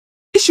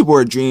It's your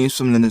boy Dreams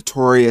from the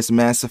notorious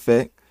Mass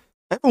Effect.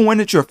 Ever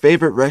wanted your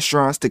favorite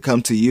restaurants to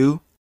come to you?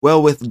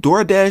 Well, with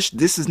DoorDash,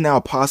 this is now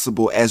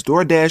possible as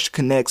DoorDash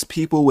connects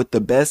people with the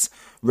best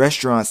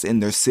restaurants in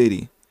their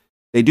city.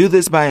 They do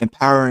this by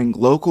empowering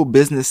local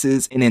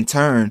businesses and in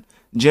turn,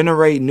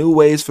 generate new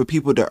ways for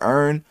people to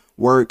earn,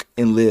 work,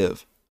 and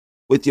live.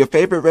 With your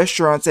favorite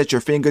restaurants at your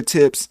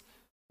fingertips,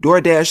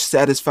 DoorDash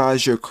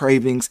satisfies your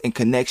cravings and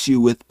connects you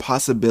with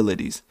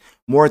possibilities,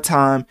 more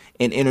time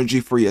and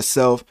energy for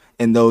yourself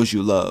and those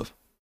you love.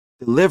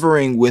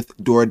 Delivering with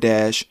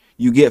DoorDash,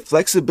 you get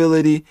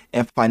flexibility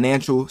and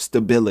financial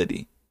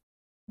stability.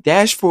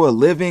 Dash for a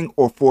living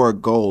or for a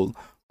goal,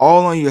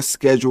 all on your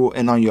schedule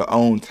and on your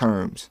own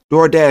terms.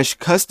 DoorDash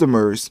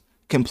customers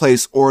can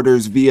place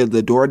orders via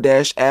the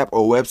DoorDash app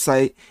or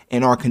website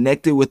and are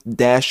connected with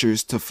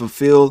Dashers to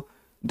fulfill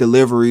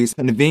deliveries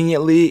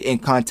conveniently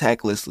and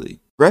contactlessly.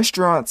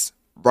 Restaurants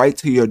right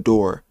to your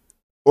door.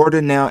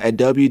 Order now at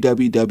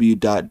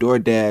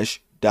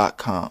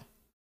www.doordash.com.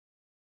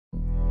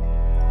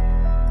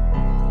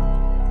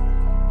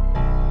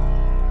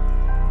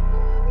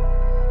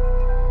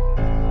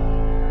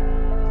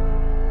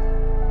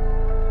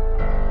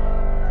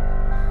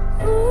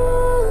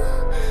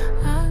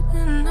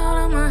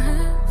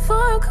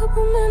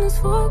 Couple minutes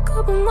for a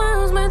couple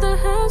miles, made the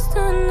hair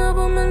stand up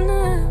on my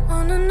neck.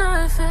 On a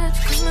knife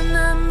edge, coming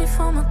at me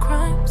for my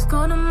crimes.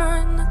 Got a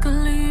mind that could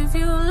leave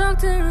you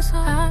locked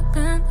inside. I've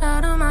been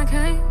out of my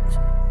cage,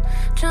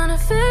 trying to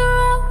figure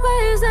out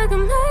ways that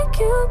can make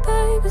you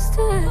baby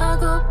stay. I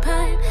got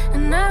pain, it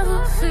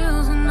never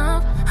feels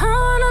enough. I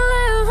wanna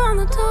live on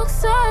the dark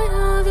side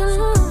of your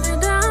love. Lay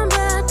down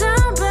bad,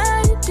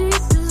 deep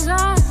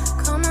desire.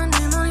 Call my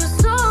name on your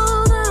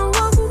soul, then I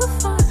walk through the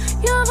fire.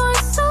 Your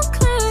voice so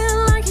clear.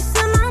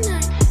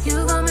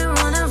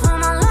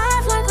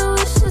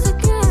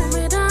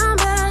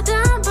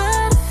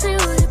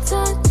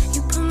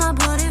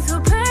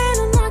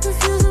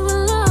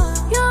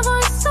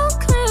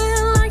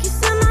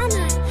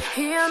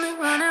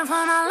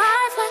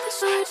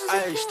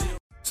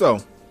 So,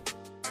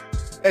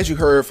 as you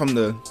heard from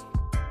the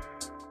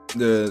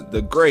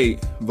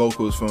great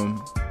vocals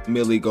from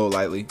Millie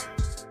Golightly,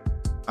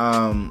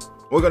 we're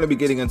going to be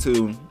getting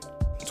into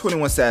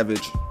 21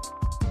 Savage,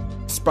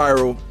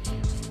 Spiral,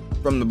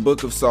 from the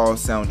Book of Saul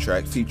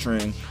soundtrack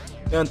featuring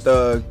Young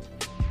Thug,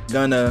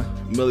 Gunna,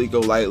 Millie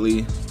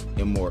Golightly,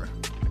 and more.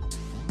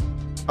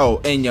 Oh,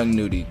 and Young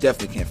Nudy.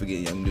 Definitely can't forget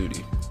Young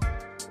Nudy.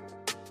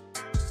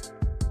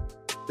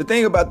 The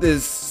thing about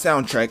this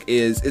soundtrack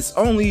is it's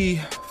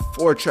only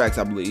 4 tracks,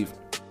 I believe,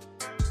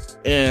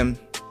 and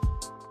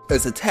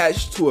it's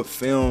attached to a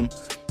film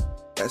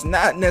that's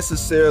not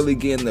necessarily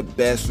getting the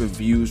best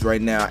reviews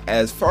right now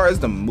as far as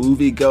the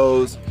movie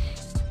goes.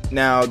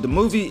 Now, the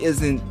movie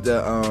isn't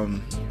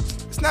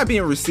it's not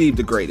being received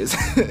the greatest.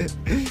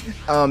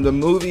 The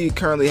movie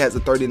currently has a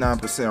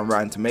 39% on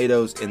Rotten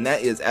Tomatoes, and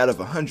that is out of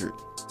 100.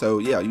 So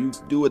yeah, you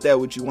do with that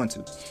what you want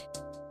to.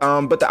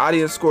 But the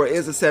audience score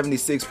is a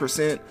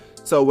 76%.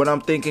 So what I'm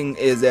thinking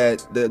is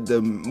that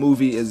the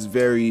movie is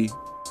very,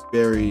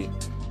 very,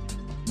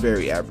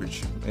 very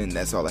average. And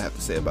that's all I have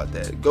to say about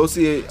that. Go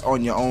see it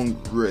on your own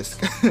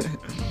risk.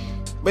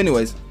 But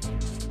anyways,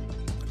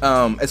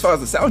 as far as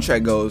the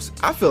soundtrack goes,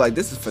 I feel like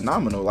this is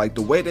phenomenal. Like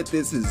the way that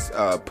this is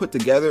put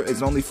together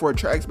is only 4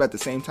 tracks, but at the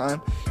same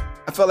time,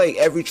 I feel like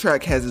every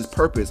track has its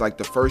purpose. Like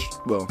the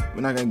first, well, we're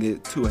not going to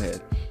get too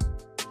ahead.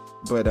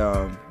 But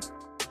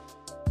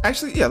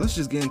actually, yeah, let's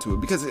just get into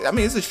it. Because, I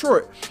mean, it's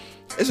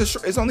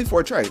only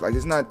 4 tracks. Like,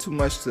 it's not too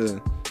much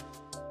to.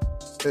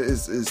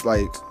 It's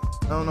like,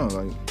 I don't know.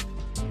 Like,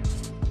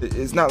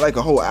 it's not like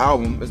a whole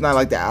album. It's not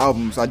like the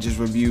albums I just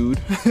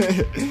reviewed.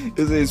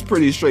 It's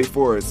pretty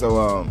straightforward.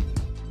 So,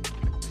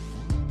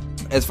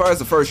 as far as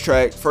the first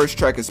track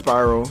is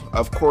Spiral.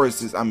 Of course,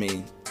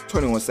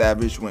 21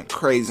 Savage went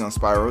crazy on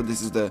Spiral.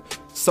 This is the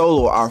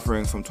solo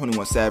offering from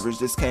 21 Savage.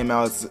 This came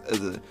out as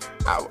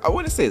I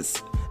wouldn't say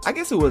I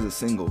guess it was a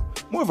single,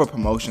 more of a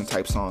promotion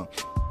type song.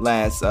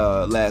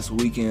 Last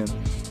weekend.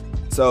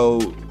 So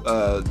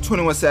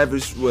 21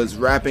 Savage was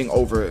rapping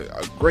over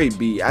a great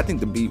beat. I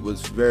think the beat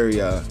was very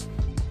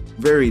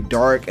very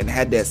dark and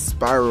had that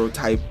Spiral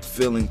type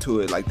feeling to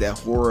it, like that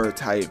horror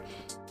type.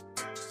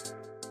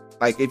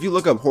 Like if you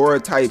look up horror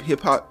type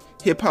hip hop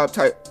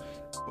type,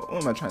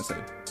 what am I trying to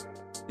say?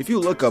 If you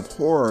look up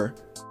horror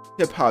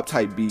hip hop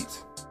type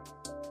beats,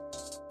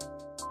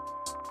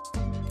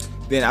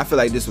 then I feel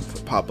like this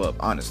would pop up,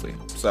 honestly.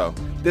 So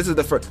this is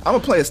the first. I'm gonna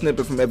play a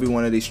snippet from every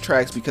one of these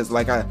tracks because,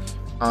 like, I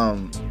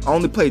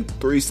only played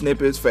 3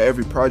 snippets for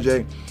every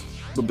project.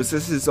 But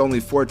since it's only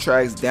 4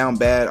 tracks, Down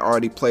Bad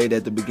already played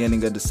at the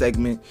beginning of the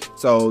segment,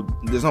 so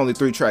there's only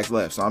 3 tracks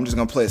left. So I'm just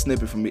gonna play a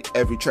snippet from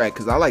every track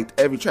because I liked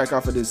every track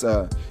off of this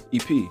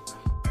EP.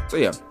 So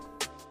yeah,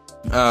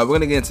 we're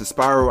gonna get into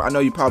Spiral. I know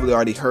you probably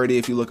already heard it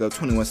if you look up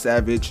 21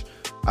 Savage,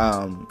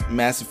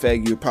 Mass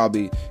Effect. It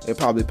probably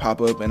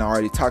pop up, and I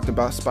already talked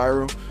about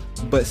Spiral.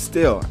 But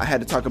still, I had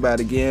to talk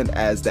about it again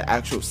as the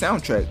actual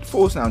soundtrack,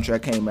 full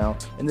soundtrack came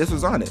out, and this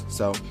was on it.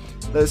 So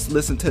let's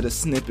listen to the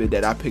snippet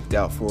that I picked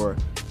out for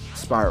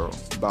Spiral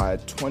by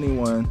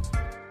 21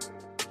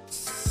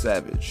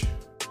 Savage.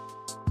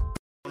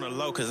 On the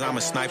low, cause I'm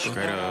a sniper.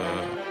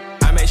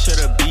 I make sure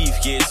the beef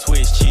get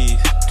Swiss cheese.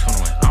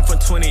 21. I'm from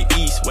 20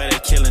 East, where they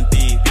killing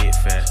thieves. Big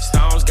fat.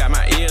 Stones got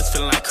my ears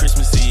feeling like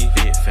Christmas Eve.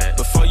 Big fat.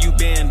 Before you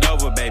bend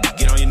over, baby,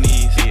 get on your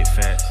knees. Big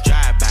fat.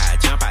 Drive by,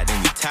 jump out,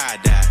 then we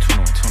tie-dye.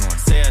 21.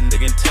 Say a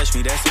nigga touch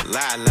me, that's a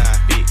lie.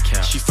 Big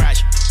cap. She fried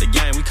the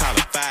game, we call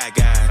her Five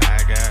Guys.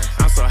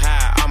 I'm so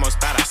high, I almost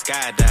thought I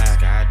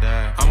skydive.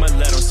 I'ma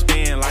let them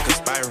spin like a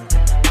spiral.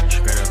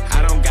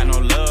 I don't got no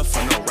love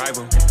for no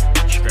rival.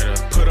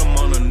 Put him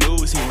on the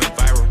news, he went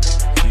viral.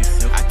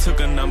 I took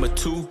a number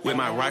 2 with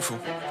my rifle.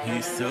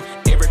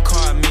 Every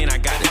car mean I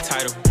got the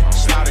title.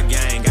 Slaughter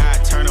gang, I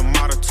turn a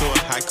model to a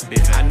hiker.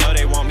 I know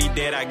they want me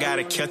dead, I got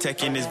a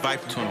Kel-Tec in this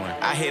Viper.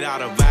 I hit all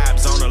the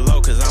vibes on the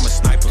low, cause I'm a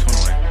sniper.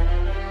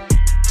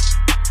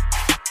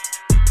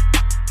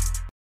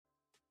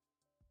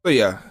 But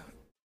yeah,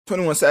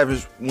 21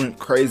 Savage went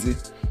crazy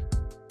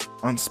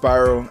on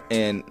Spiral,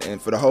 and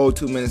for the whole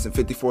 2 minutes and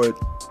 54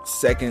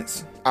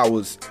 seconds, I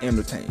was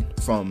entertained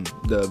from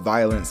the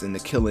violence and the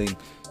killing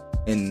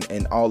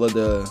and all of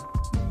the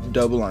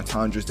double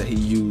entendres that he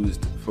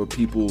used for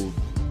people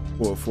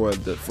for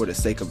the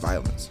sake of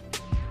violence.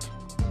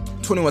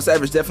 21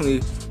 Savage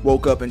definitely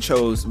woke up and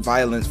chose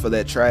violence for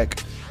that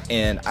track,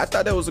 and I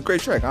thought that was a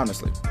great track,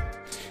 honestly.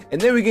 And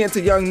then we get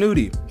into Young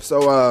Nudy.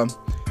 So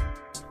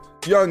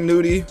Young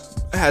Nudy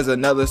has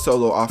another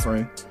solo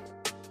offering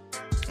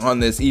on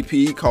this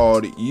EP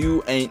called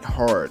You Ain't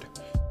Hard.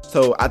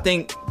 So I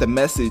think the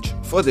message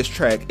for this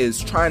track is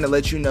trying to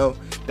let you know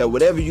that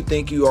whatever you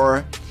think you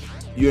are,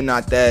 you're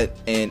not that.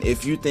 And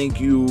if you think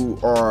you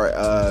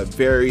are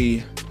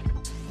very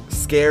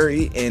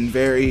scary and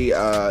very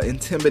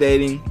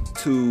intimidating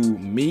to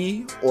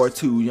me or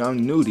to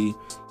Young Nudy,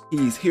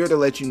 he's here to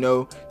let you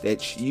know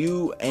that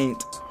you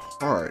ain't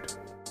hard.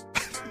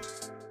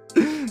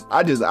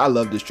 I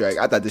love this track.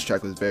 I thought this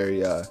track was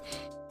very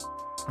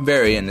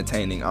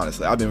entertaining,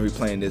 honestly. I've been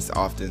replaying this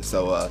often.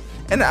 So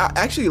and I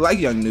actually like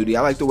Young Nudy.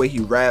 I like the way he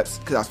raps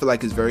because I feel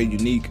like it's very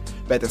unique,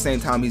 but at the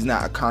same time he's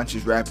not a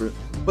conscious rapper,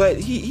 but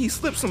he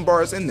slips some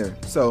bars in there.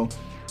 So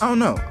I don't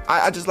know,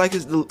 I just like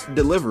his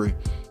delivery.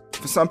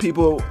 For some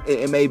people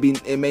it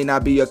may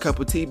not be a cup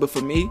of tea, but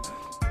for me,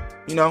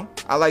 you know,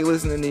 I like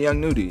listening to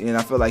Young Nudy, and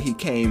I feel like he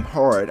came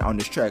hard on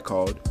this track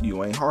called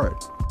You Ain't Hard.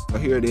 So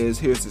here it is.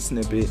 Here's the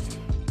snippet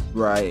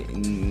right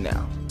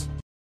now.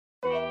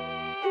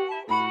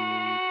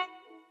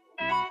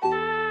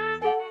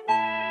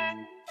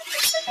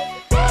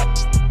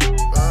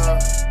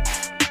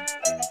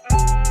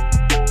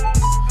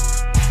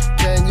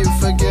 Can you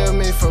forgive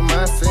me for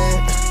my sin?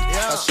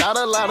 I shot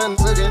a lot of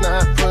niggas and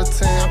I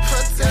pretend.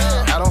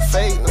 I don't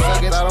fake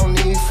niggas, I don't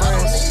need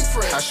friends.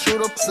 I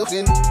shoot up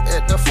looking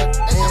at the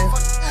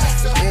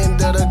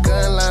end of the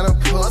gun line, I'm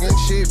plugging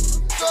cheap.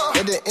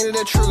 At the end of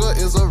that trigger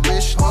is a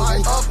rich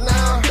nigga. Up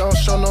now. Don't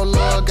show no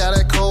love, got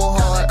that cold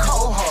heart.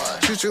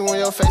 Shoot you in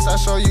your face, I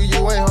show you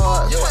ain't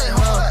hard.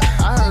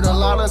 I heard a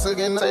lot of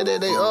niggas say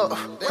that they up.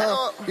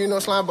 You know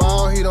slime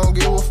ball, he don't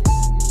give a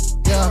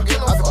yeah,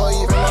 I thought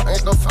you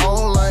ain't the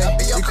phone line.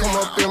 You come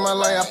up in my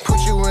line, I put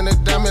you in the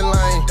diamond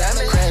line.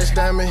 Crash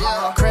diamond,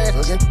 crash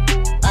again.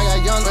 I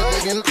got young, but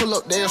they can pull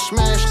up, they'll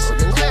smash.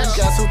 You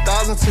got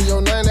 2,000 to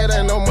your name, that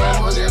ain't no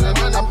money. I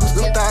put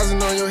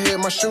 2,000 on your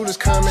head, my shooters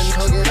coming.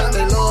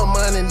 They love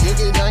money,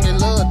 nigga, young and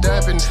love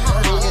dapping.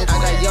 I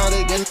got young,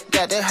 they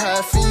got that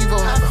high fever.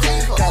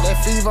 Got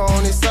that fever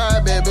on his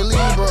side, bad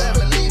believer.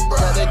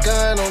 Got that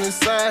gun on his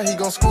side, he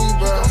gon' squeeze,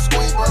 bro.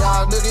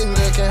 Y'all niggas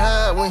that can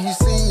hide when he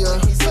see ya.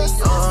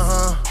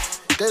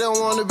 They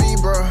don't wanna be,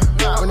 bro.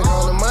 When it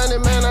comes to money,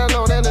 man, I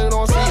know that they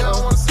don't see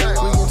us. We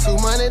get too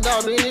money,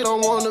 dog, they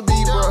don't wanna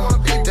be, bro.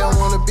 They don't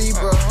wanna be,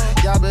 bro.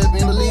 Y'all better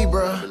believe,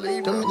 bro.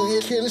 Them niggas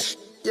here killing shit.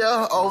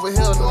 Yeah, over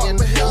here, in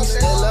the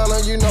east Atlanta,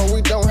 you know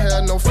we don't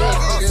have no fear.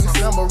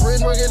 Number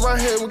rich, niggas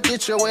right here, we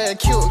get your ass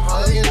killed.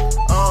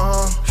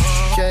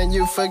 Can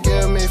you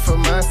forgive me for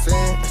my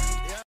sin?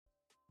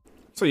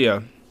 So yeah,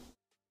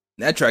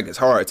 that track is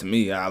hard to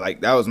me.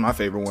 That was my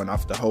favorite one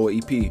off the whole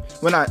EP.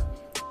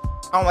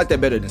 I don't like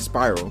that better than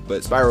Spiral,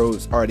 but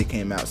Spiral's already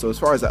came out. So as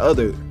far as the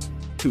other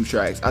 2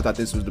 tracks, I thought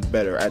this was the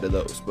better out of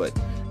those, but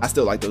I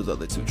still like those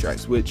other 2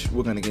 tracks, which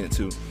we're gonna get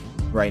into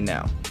right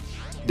now.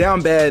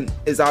 Down Bad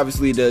is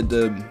obviously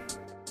the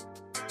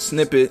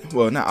snippet.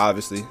 Well, not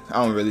obviously.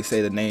 I don't really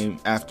say the name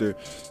after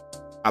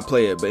I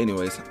play it, but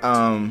anyways,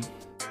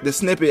 the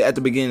snippet at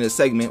the beginning of the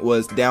segment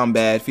was Down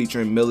Bad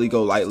featuring Millie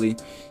Golightly,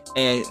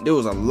 and there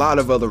was a lot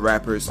of other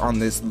rappers on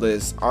this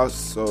list.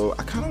 Also,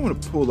 I kind of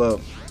want to pull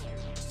up.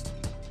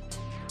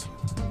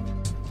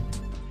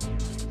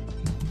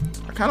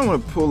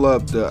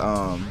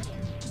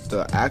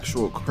 The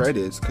actual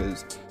credits,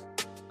 because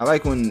I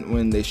like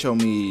when they show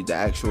me the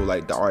actual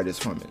the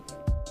artist from it.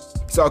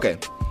 So okay,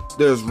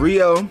 there's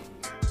Rio,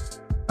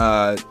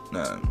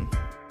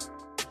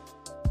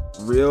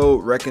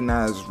 Real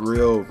Recognize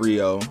Real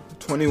Rio,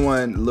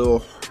 21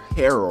 Lil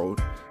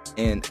Harold,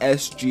 and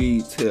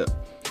SG Tip,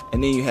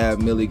 and then you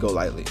have Millie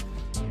Golightly.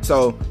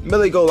 So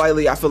Millie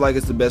Golightly, I feel like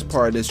it's the best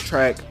part of this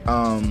track.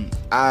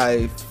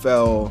 I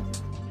fell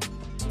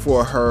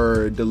for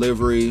her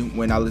delivery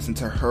when I listened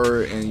to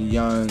her and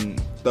Young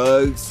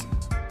Thug's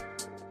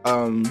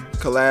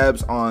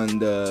collabs on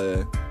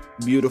the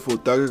Beautiful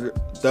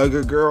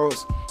Thugger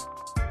Girls.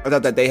 I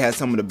thought that they had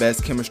some of the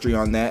best chemistry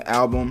on that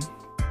album.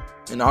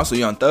 And also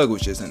Young Thug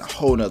was just in a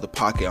whole nother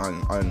pocket on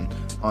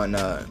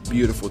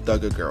Beautiful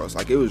Thugger Girls.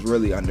 Like, it was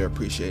really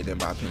underappreciated in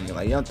my opinion.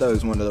 Like, Young Thug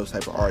is one of those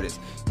type of artists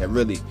that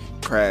really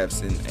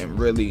crafts and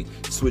really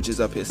switches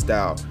up his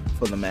style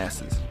for the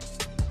masses.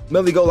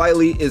 Millie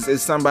Golightly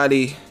is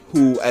somebody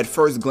who at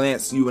first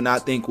glance you would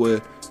not think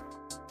would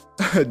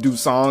do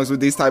songs with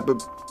these type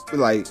of,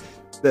 like,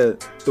 the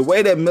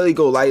way that Millie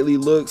Golightly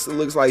looks, it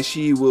looks like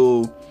she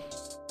will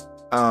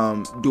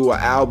do an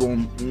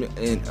album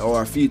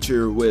or a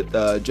feature with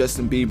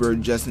Justin Bieber,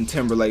 Justin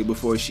Timberlake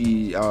before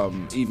she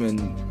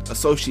even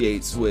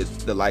associates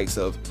with the likes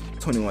of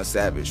 21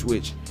 Savage,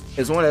 which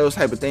is one of those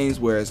type of things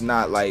where it's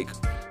not like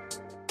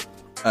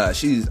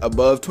she's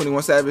above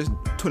 21 Savage.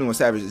 21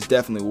 Savage is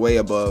definitely way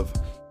above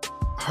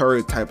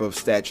her type of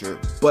stature,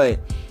 but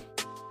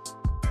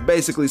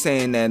basically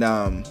saying that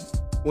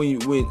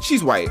when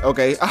she's white,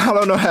 okay, I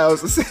don't know how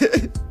else to say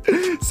it.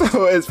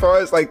 So as far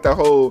as like the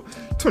whole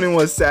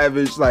 21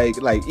 Savage like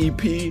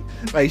EP,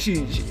 like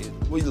she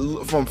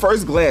from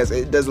first glance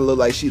it doesn't look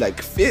like she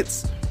like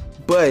fits,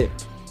 but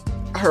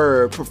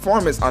her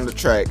performance on the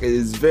track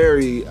is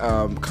very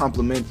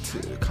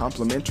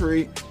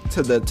complimentary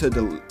to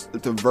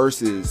the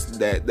verses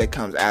that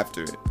comes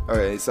after it.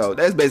 Okay, so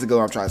that's basically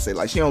what I'm trying to say.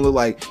 Like, she don't look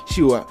like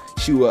she would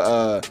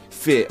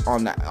fit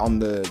on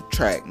the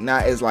track.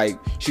 Not as like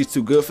she's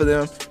too good for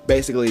them.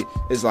 Basically,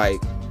 it's like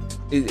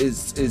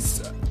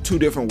it's two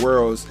different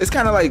worlds. It's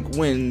kind of like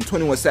when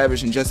 21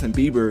 Savage and Justin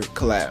Bieber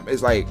collab.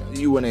 It's like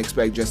you wouldn't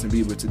expect Justin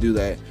Bieber to do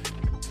that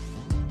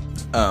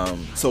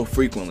so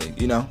frequently,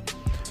 you know.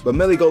 But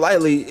Millie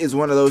Golightly is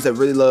one of those that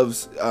really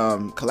loves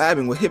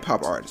collabing with hip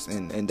hop artists,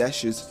 and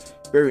that's just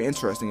very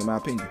interesting in my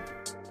opinion.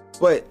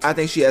 But I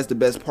think she has the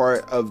best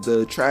part of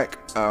the track.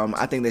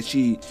 I think that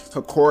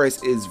her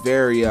chorus is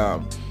very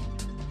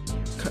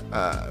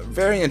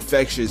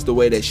infectious. The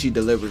way that she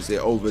delivers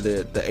it over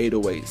the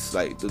 808s,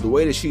 like the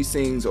way that she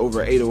sings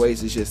over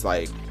 808s is just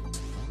like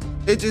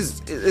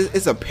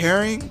it's a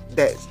pairing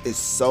that is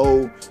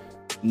so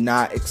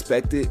not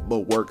expected but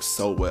works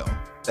so well.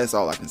 That's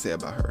all I can say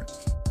about her.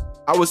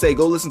 I would say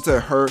go listen to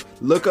her.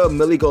 Look up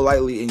Millie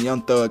Golightly and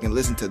Young Thug and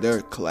listen to their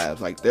collabs.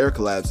 Like, their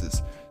collabs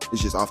is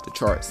just off the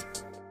charts.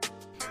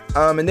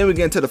 And then we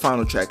get into the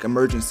final track,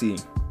 Emergency,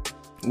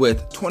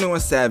 with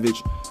 21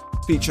 Savage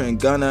featuring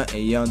Gunna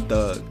and Young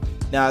Thug.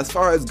 Now, as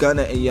far as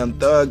Gunna and Young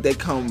Thug, they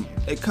come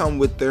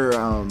with their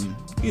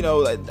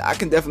like, I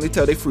can definitely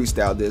tell they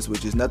freestyle this,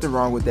 which is nothing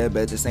wrong with that,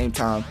 but at the same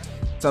time,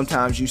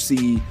 sometimes you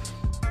see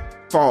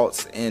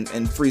faults in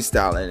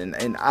freestyling,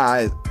 and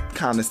I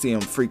kind of see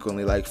them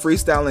frequently. Like,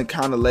 freestyling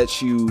kind of lets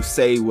you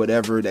say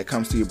whatever that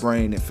comes to your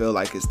brain and feel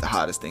like it's the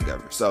hottest thing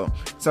ever. So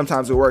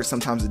sometimes it works,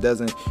 sometimes it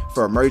doesn't.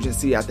 For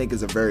Emergency, I think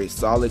it's a very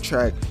solid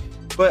track,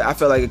 but I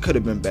feel like it could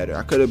have been better.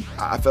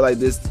 I feel like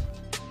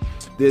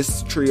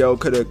this trio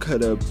could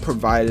have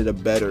provided a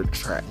better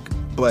track,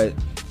 but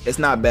it's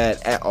not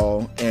bad at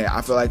all, and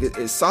I feel like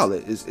it's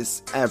solid.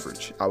 It's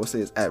average. I would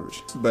say it's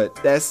average, but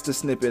that's the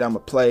snippet I'm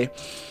gonna play.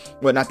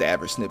 Well, not the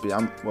average snippet.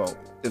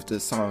 If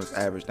the song is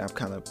average, then I'm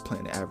kind of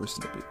playing the average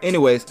snippet.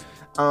 Anyways,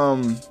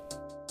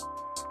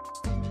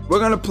 we're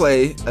gonna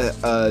play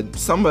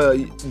some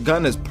of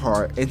Gunna's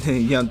part and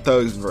then Young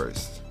Thug's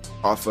verse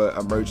off of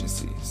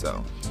Emergency.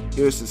 So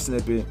here's the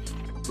snippet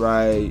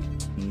right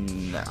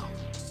now.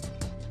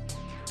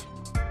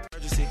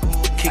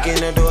 Kicking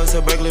the doors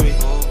of burglary.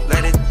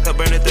 Light it up,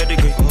 burn it 3rd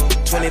degree.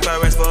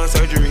 25 rest for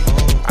surgery.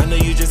 I know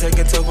you just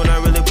acting tough when I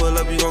really pull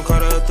up, you gon' call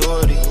the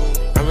authority.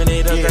 I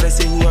really don't gotta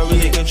see who I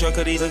really can trust,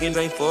 cause these looking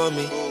ain't for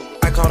me.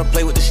 I call to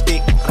play with the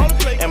stick,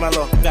 and my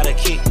love got a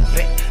kick.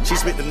 She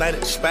spent the night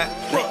at the spot,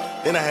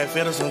 then I had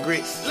fed some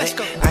grits. Let's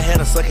go. I had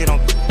her suck it on,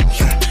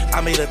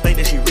 I made her think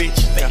that she rich.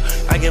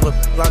 I gave her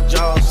lock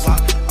jaws,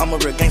 I'm a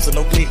real gangster,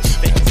 no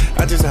glitch.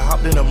 I just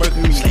hopped in a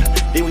Mercury,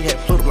 then we had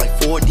Pluto like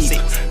 4D.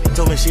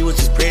 Told me she was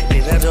just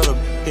pregnant, I told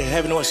her been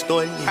having no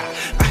story.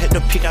 I had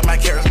to pick out my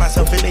carrots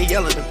myself and they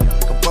yell at them.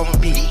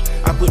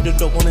 I put the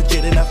dope on the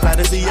jet and I fly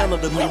to Seattle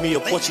to meet me a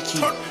Portuguese.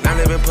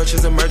 9/11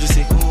 punches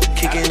Emergency,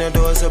 kicking the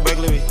doors of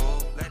burglary.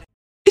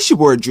 It's your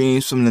boy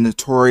Dreams from the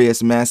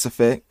notorious Mass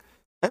Effect.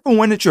 Ever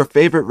wanted your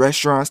favorite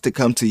restaurants to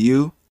come to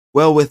you?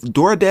 Well, with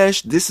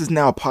DoorDash, this is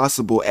now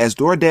possible, as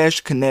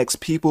DoorDash connects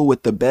people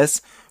with the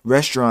best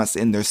restaurants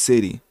in their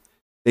city.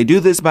 They do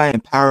this by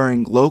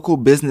empowering local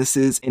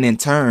businesses and in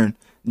turn,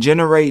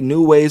 generate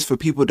new ways for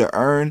people to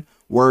earn,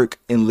 work,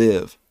 and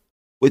live.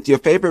 With your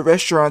favorite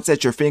restaurants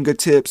at your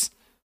fingertips,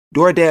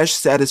 DoorDash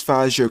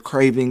satisfies your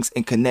cravings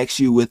and connects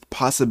you with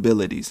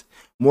possibilities,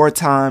 more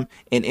time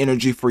and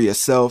energy for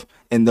yourself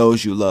and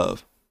those you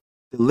love.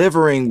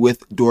 Delivering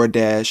with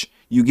DoorDash,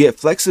 you get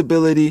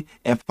flexibility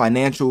and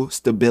financial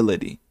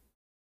stability.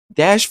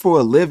 Dash for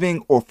a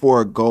living or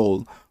for a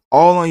goal.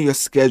 all on your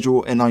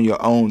schedule and on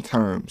your own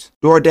terms.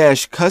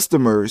 DoorDash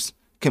customers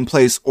can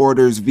place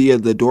orders via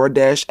the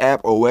DoorDash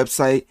app or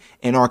website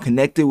and are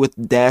connected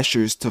with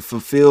Dashers to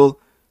fulfill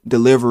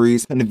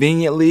deliveries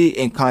conveniently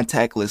and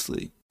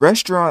contactlessly.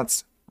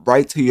 Restaurants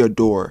right to your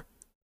door.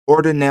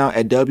 Order now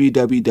at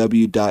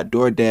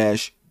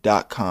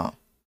www.doordash.com.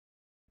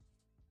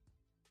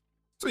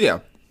 So yeah,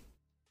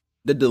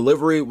 the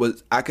delivery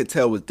I could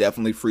tell was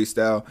definitely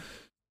freestyle,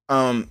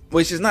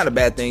 which is not a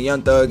bad thing.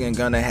 Young Thug and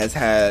Gunna has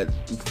had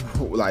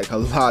like a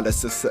lot of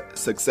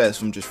success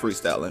from just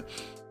freestyling.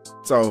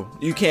 So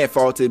you can't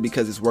fault it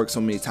because it's worked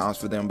so many times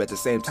for them. But at the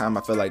same time,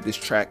 I feel like this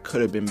track could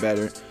have been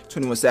better.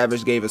 21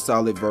 Savage gave a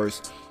solid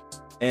verse,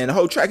 and the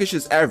whole track is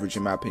just average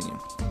in my opinion.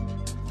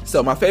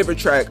 So my favorite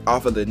track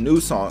off of the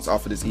new songs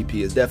off of this EP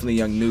is definitely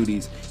Young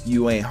Nudy's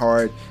You Ain't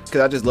Hard,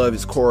 because I just love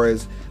his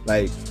chorus.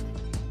 Like,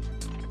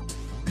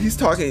 he's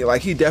talking,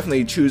 like, he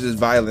definitely chooses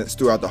violence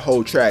throughout the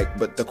whole track,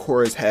 but the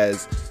chorus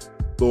has,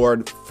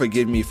 Lord,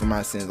 forgive me for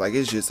my sins. Like,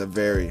 it's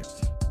very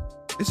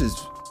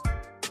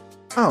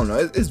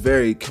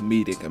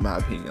comedic in my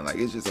opinion. Like,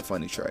 it's just a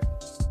funny track.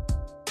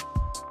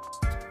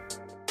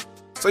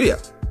 So yeah,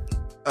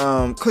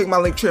 click my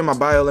link tree in my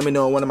bio. Let me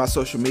know on one of my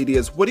social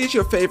medias, what is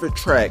your favorite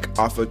track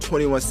off of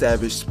 21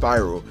 Savage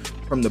Spiral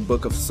from the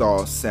Book of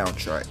Saul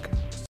soundtrack?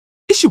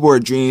 It's your boy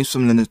Dreams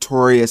from the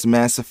notorious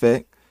Mass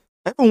Effect.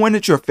 Ever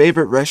wanted your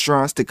favorite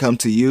restaurants to come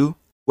to you?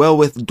 Well,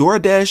 with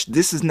DoorDash,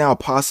 this is now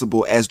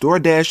possible, as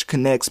DoorDash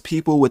connects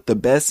people with the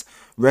best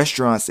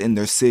restaurants in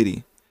their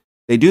city.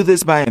 They do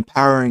this by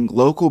empowering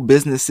local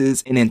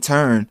businesses and in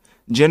turn,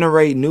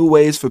 generate new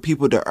ways for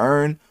people to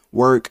earn,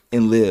 work,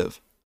 and live.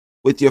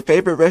 With your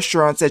favorite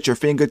restaurants at your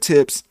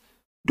fingertips,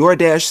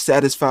 DoorDash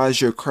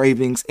satisfies your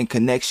cravings and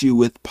connects you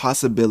with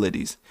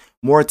possibilities,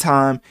 more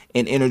time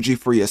and energy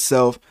for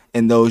yourself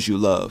and those you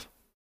love.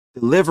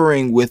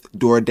 Delivering with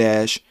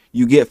DoorDash,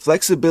 you get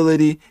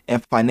flexibility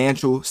and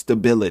financial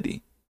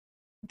stability.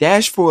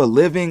 Dash for a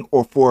living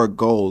or for a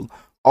goal,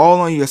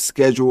 all on your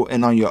schedule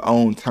and on your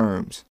own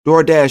terms.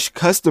 DoorDash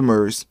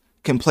customers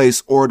can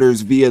place orders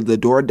via the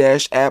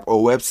DoorDash app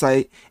or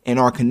website and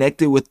are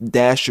connected with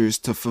Dashers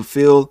to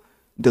fulfill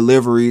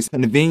deliveries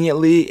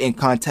conveniently and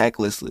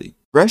contactlessly.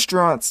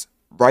 Restaurants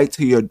right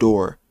to your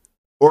door.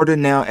 Order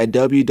now at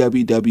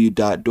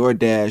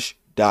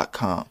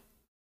www.doordash.com.